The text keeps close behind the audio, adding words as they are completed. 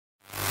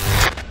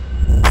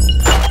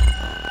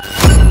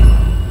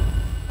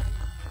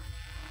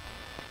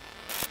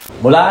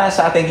Mula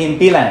sa ating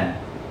himpilan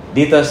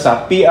dito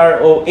sa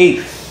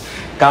PRO8,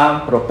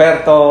 Camp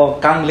Ruperto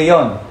Kang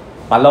Leon,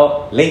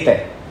 Palo,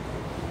 Leyte.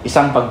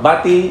 Isang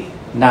pagbati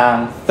ng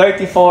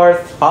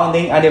 34th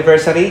founding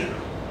anniversary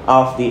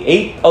of the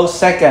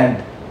 802nd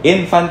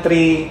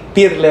Infantry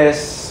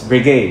Peerless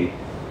Brigade.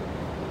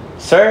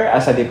 Sir,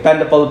 as a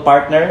dependable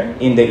partner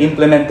in the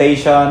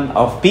implementation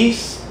of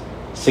peace,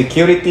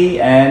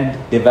 security, and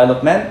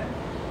development,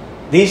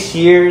 this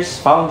year's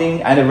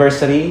founding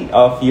anniversary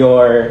of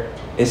your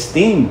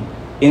esteemed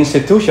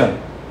institution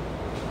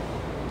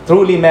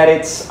truly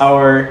merits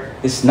our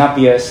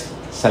snappiest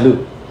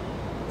salute.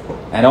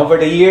 And over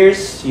the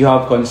years, you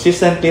have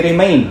consistently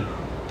remained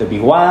to be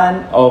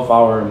one of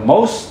our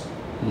most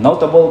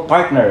notable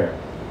partner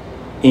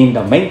in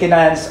the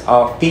maintenance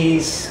of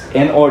peace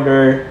and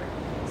order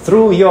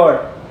through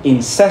your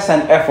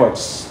incessant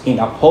efforts in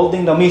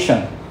upholding the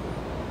mission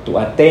to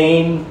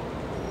attain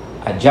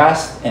a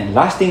just and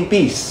lasting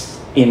peace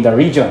in the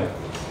region.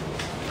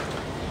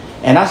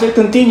 And as you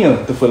continue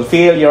to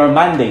fulfill your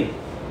mandate,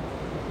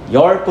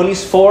 your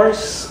police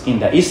force in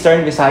the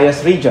Eastern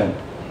Visayas region,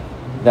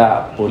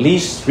 the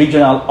Police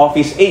Regional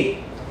Office 8,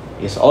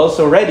 is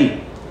also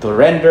ready to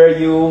render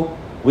you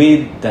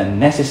with the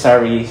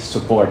necessary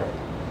support.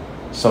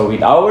 So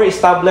with our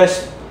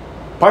established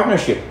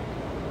partnership,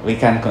 we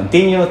can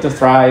continue to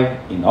thrive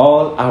in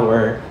all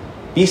our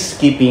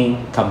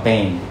peacekeeping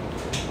campaign.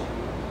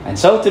 And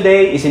so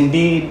today is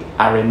indeed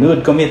a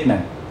renewed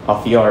commitment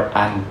of your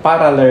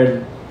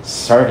unparalleled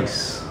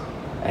service.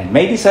 And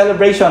may this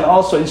celebration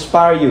also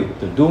inspire you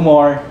to do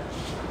more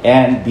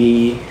and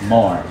be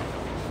more.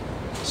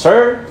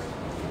 Sir,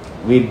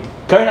 with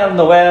Colonel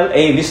Noel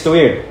A.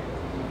 Vistuir,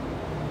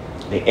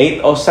 the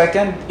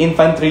 802nd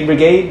Infantry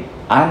Brigade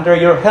under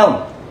your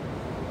helm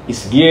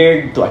is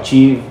geared to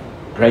achieve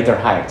greater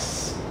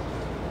heights.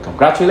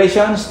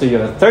 Congratulations to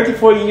your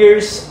 34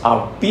 years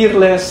of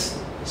peerless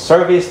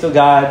service to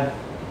God,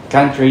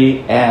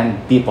 country, and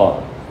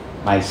people.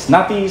 My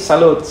snappy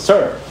salute,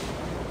 sir.